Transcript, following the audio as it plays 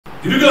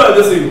Did you get what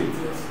I'm saying?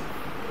 Yes.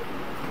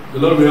 The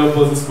Lord will help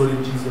us this morning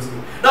in Jesus'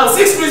 name. Now,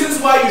 6 reasons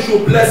why you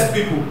should bless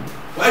people.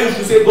 Why you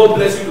should say God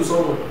bless you to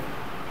someone.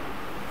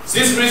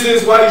 6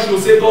 reasons why you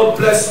should say God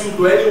bless you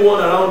to anyone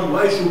around you.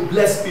 Why you should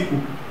bless people.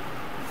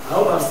 I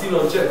hope I'm still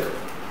on check.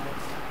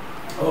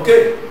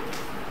 Okay?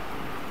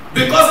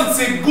 Because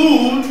it's a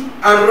good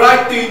and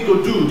right thing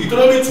to do.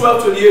 Deuteronomy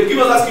 12:28. Give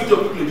us that scripture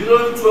quickly.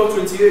 Deuteronomy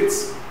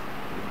 12:28.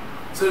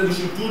 So we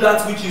should do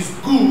that which is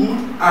good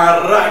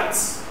and right.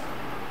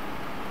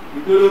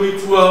 Deuteronomy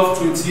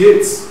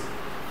 12:28.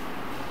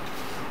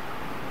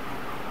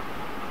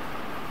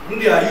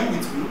 Rudy, are you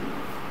with me?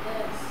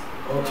 Yes.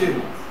 Okay.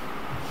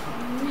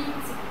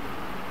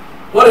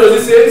 What does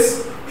it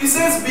say? It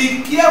says,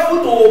 be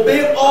careful to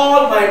obey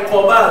all my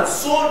commands,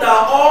 so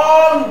that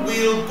all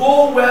will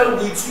go well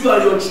with you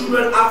and your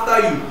children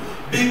after you,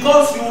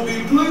 because you will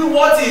be doing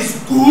what is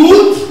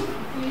good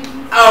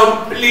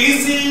and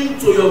pleasing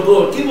to your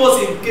God. Give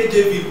us in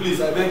KJV,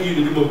 please. I beg you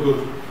in the name of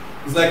God.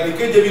 It's like the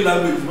KJV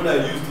language is what I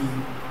used to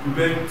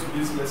prepare to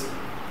this lesson.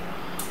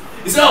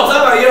 He said,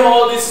 observe and hear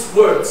all these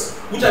words,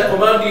 which I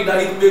command thee,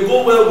 that it may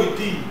go well with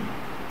thee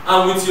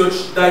and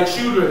with thy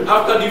children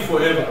after thee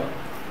forever.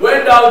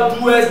 When thou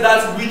doest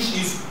that which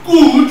is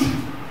good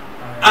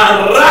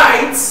and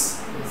right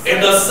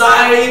in the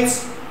sight,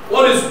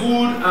 what is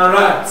good and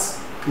right?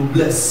 To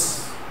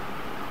bless.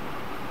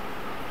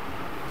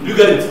 Did you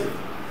get it?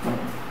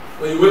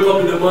 When you wake up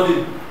in the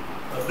morning,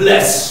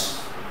 bless.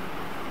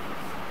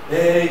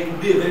 Hey, it could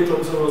be a very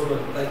troublesome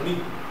husband, like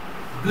me.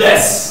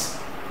 Bless.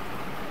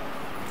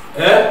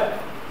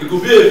 It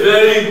could be a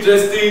very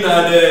interesting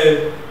and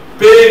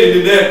pain in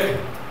the neck.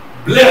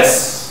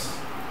 Bless.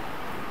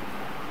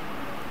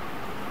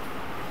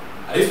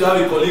 I used to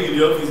have a colleague in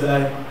the office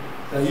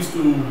that used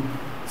to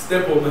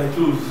step on my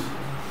toes.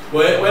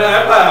 But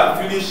whenever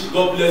I finished,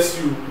 God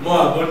bless you,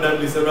 more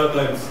abundantly several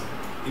times,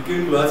 he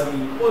came to ask me,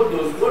 what do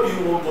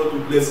you want God to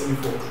bless me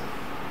for?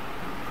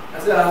 I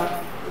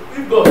said,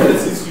 if God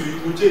blesses you, you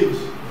will change.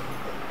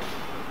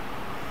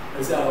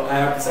 I said, I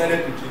have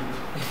decided to change.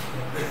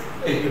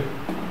 Amen.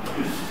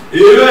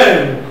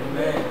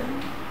 Amen.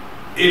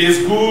 It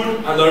is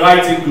good and the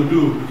right thing to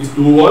do is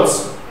to what?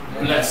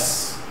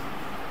 Bless.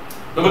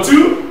 Number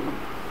 2.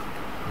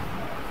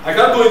 I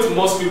can't go into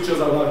more scriptures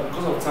about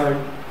because of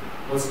time.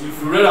 But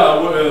if you read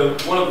our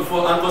one of the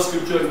 4 anchor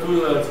scriptures,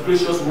 it's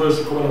gracious words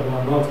should come out of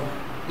our mouth.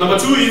 Number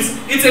 2 is,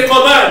 it's a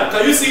command.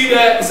 Can you see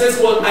there? It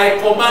says what? I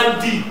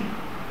command thee.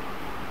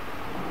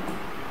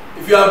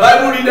 If you are a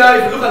Bible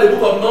reader, if you look at the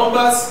book of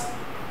Numbers,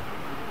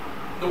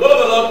 the word of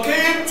the Lord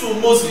came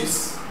to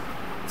Moses,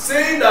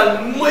 saying that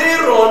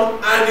Aaron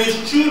and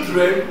his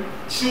children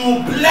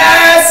should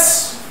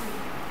bless.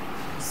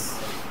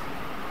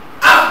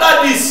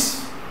 After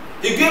this,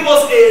 he gave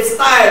us a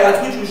style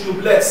at which we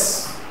should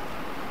bless.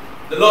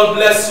 The Lord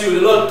bless you,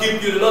 the Lord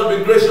keep you, the Lord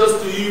be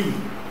gracious to you.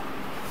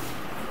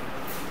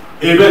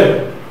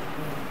 Amen.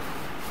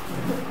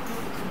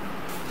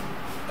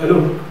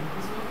 Hello?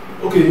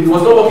 Okay, it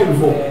was not working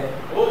before.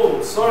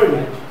 Oh,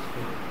 sorry.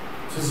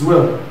 This is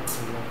well.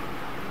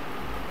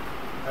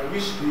 I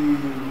wish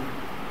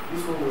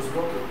this one was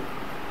working.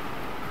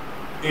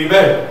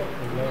 Amen.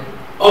 Amen.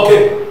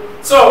 Okay,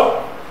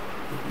 so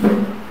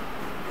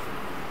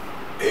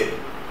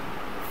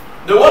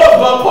the word of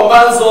God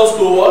commands us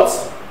to what?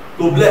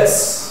 To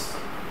bless.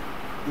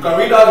 You can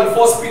read that in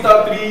 1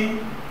 Peter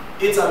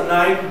 3, 8 and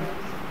 9.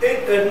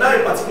 8 and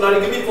 9 particularly.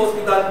 Give me 1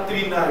 Peter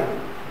 3, 9.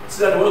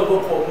 See that the word of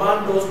God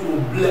commands us to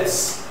bless.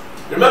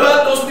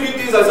 Remember those 3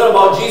 things I said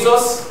about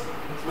Jesus?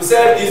 We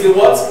said he's a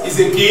what? He's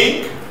a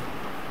king.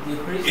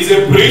 He's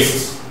a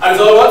priest. And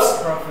he's a what?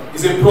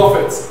 He's a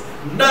prophet.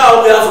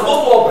 Now we are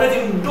supposed to operate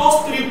in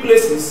those 3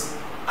 places.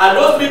 And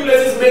those 3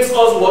 places makes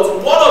us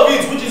what? One of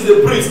it, which is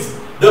the priest.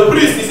 The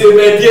priest is a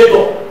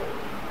mediator.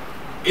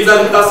 He's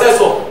an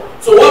intercessor.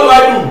 So what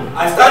do?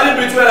 I stand in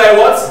between and I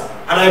what?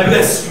 And I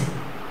bless you.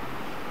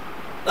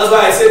 That's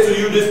why I say to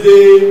you this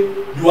day,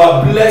 you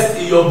are blessed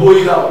in your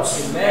going out.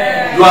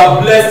 Amen. You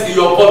are blessed in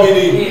your coming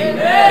in.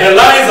 Amen. The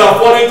lines are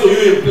falling to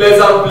you in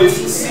pleasant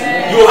places.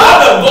 Amen. You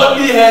have a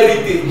godly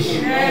heritage.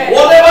 Amen.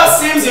 Whatever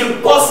seems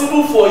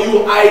impossible for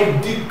you, I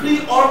decree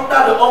under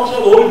the unction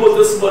of the Holy Ghost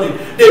this morning,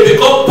 they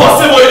become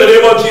possible in the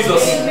name of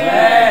Jesus.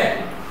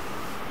 Amen.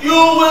 You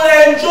will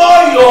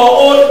enjoy your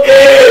old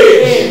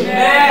age.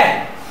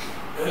 Amen.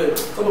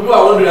 Some people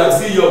are wondering, I'm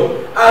still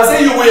young. I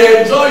say you will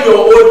enjoy your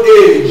old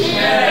age.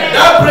 Amen.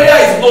 That prayer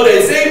is not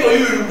there. Saying to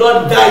you, you will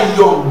not die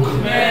young.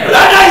 Amen.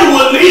 Rather, you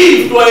will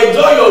live to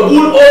enjoy your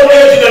good old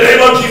age in the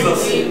name of Jesus.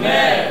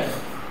 Amen.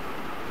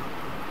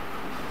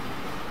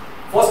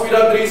 1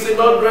 Peter 3 says,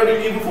 not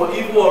ready evil for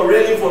evil or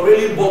railing for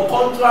railing, but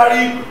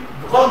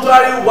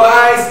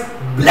contrary-wise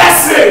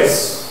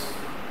blessings.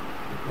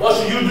 What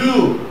should you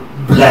do?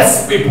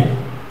 Bless people.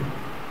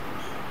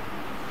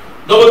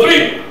 Number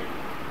 3.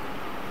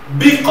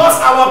 Because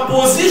our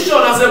position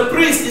as a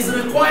priest is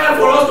required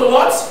for us to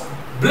what?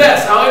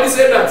 Bless. I already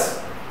said that.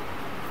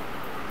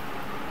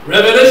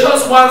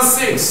 Revelations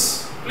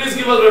 1:6. Please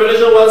give us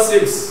Revelation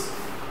 1:6.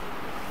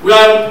 We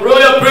are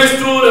royal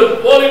priesthood,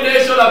 a holy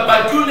nation, a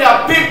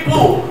peculiar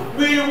people.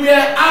 We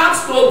were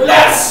asked to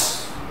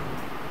bless.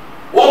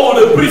 What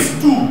will the priest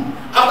do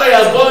after he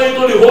has gone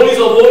into the holies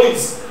of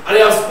holies and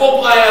he has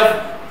spoken, I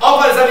have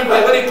offered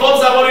sacrifice? When he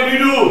comes out, what did he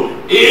do?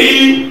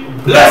 He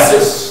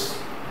blesses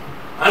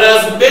and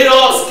has made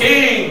us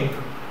king.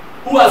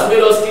 Who has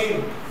made us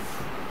king?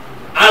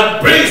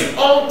 And priest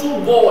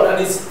unto God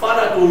and his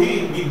Father, to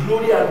him be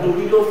glory and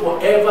dominion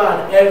forever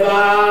and ever.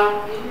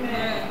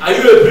 Amen. Are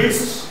you a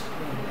priest?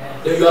 Amen.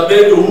 Then you are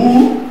meant to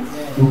who?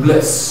 Amen. To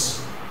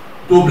bless.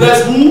 To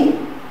bless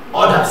who?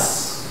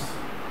 Others.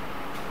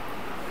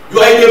 You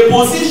are in a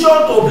position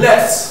to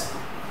bless.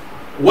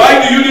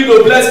 Why do you need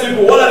to bless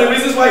people? One of the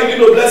reasons why you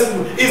need to bless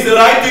people is the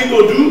right thing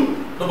to do.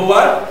 Number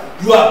one,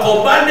 you are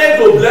commanded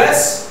to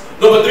bless.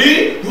 Number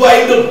three, you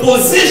are in the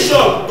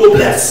position to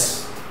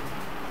bless.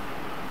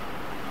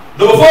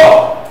 Number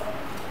four,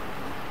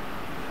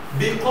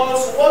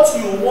 because what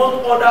you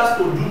want others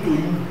to do to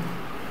you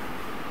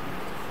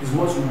is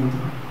what you will do.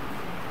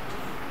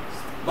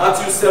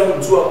 Matthew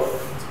 7:12.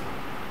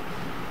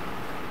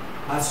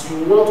 As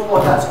you want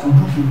others to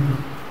do to you,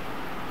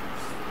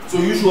 so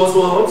you should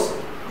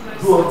also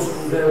do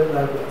unto them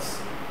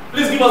likewise.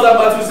 Please give us that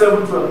Matthew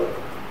 7:12.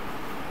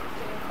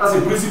 That's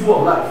a principle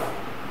of life.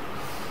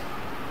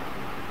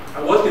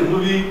 I watched a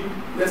movie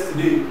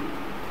yesterday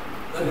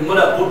and the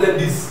mother quoted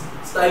this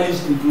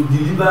stylishly to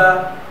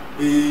deliver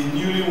a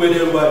newly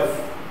wedded wife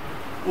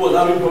who was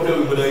having problem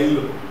with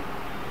mother-in-law.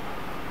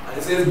 And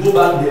it says, go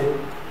back there.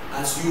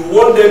 As you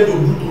want them to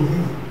do to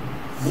you,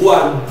 go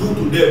and do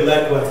to them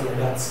likewise like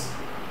that.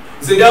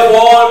 He said,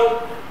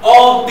 therefore,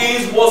 all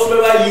things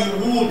whatsoever you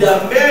would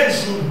that men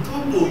should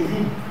do to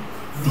you,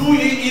 do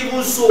ye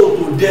even so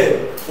to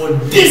them. For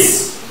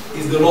this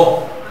is the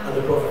law and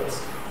the prophets.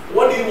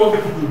 What do you want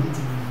people to do to you?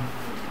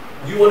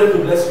 Do you want them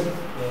to bless you?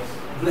 Yes.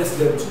 Bless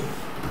them too.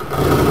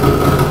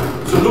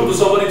 So look to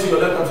somebody to your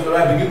left and to your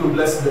right, begin to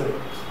bless them.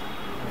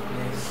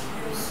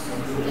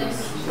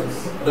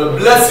 The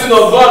blessing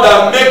of God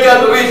that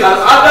maketh rich and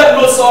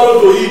addeth no sorrow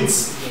to it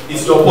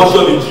is your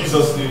portion in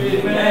Jesus' name.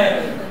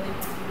 Amen.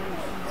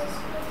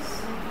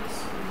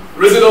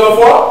 Reason number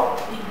 4?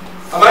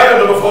 Am I on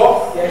number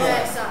 4?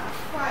 Yes, sir.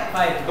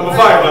 5. Number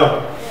 5 now.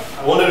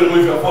 I wanted to know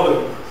if you are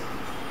following.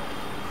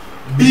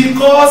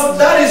 Because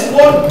that is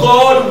what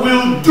God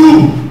will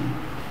do.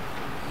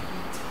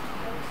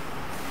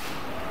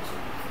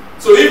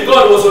 So if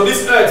God was on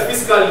this earth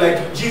physically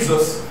like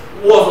Jesus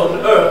was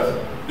on earth,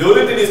 the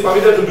only thing he's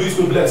permitted to do is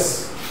to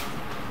bless.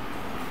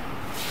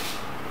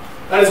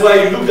 That is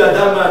why you looked at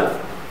that man.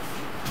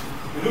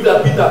 You looked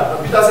at Peter,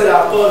 and Peter said,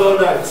 I have called all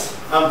night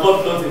and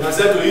caught nothing. I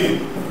said to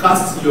him,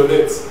 cast your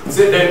net. He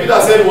said, then Peter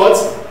said what?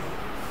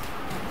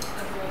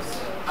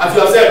 As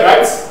you have said,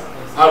 right?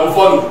 I will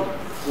follow.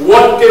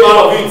 What came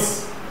out of it?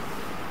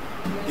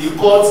 He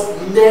caught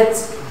net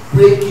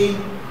breaking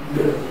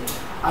miracle.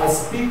 I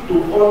speak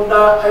to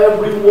under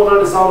everyone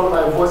at the sound of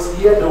my voice,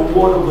 hear the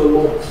word of the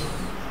Lord.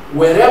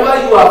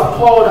 Wherever you have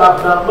called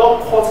and have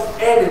not caught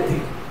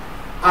anything,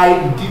 I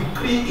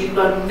decree in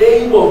the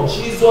name of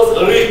Jesus,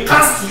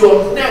 recast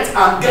your net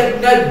and get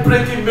net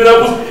breaking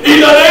miracles in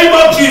the name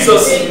of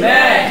Jesus.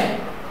 Amen.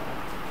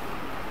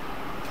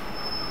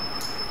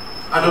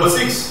 And number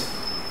 6,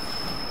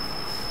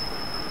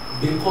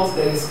 because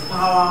there is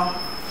power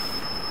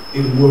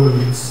in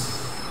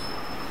words.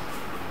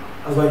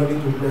 That's why you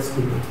need to bless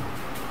people.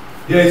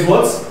 There is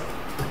what?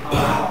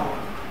 Power.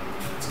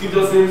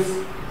 Scripture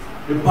says,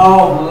 the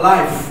power of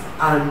life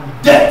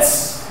and death.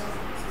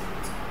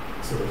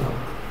 So the power.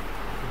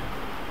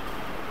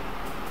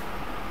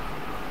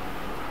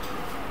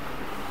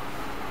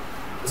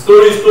 The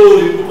story is told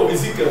in the book of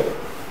Ezekiel.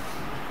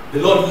 The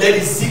Lord led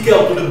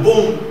Ezekiel to the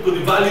bone, to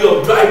the valley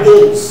of dry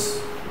bones.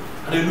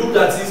 And they looked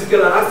at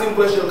Ezekiel and asked him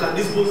question, can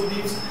these bones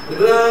live?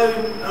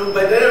 And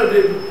by the end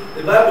of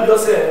the Bible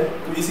just said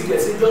to Ezekiel,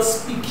 said,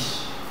 just speak.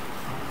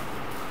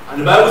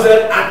 And the Bible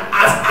said, and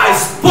as I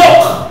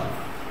spoke,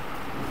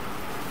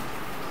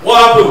 what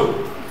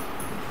happened?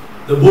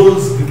 The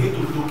bones began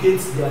to locate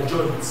their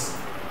joints.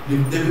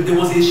 There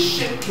was a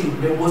shaking,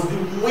 there was the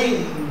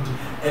wind,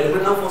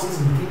 elemental forces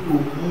began to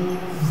move.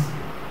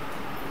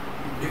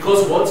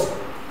 Because what?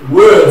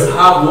 Words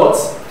have what?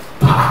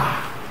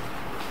 Power.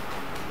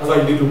 That's why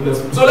you need to bless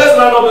them. So let's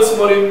line up this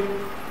morning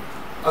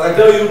as I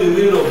tell you the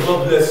meaning of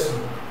God bless you.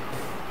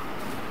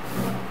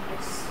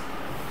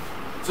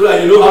 So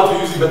that you know how to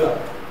use it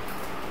better.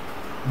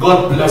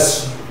 God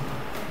bless you.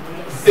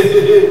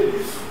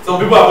 Some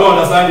people have not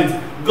understand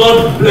it.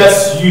 God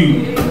bless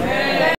you.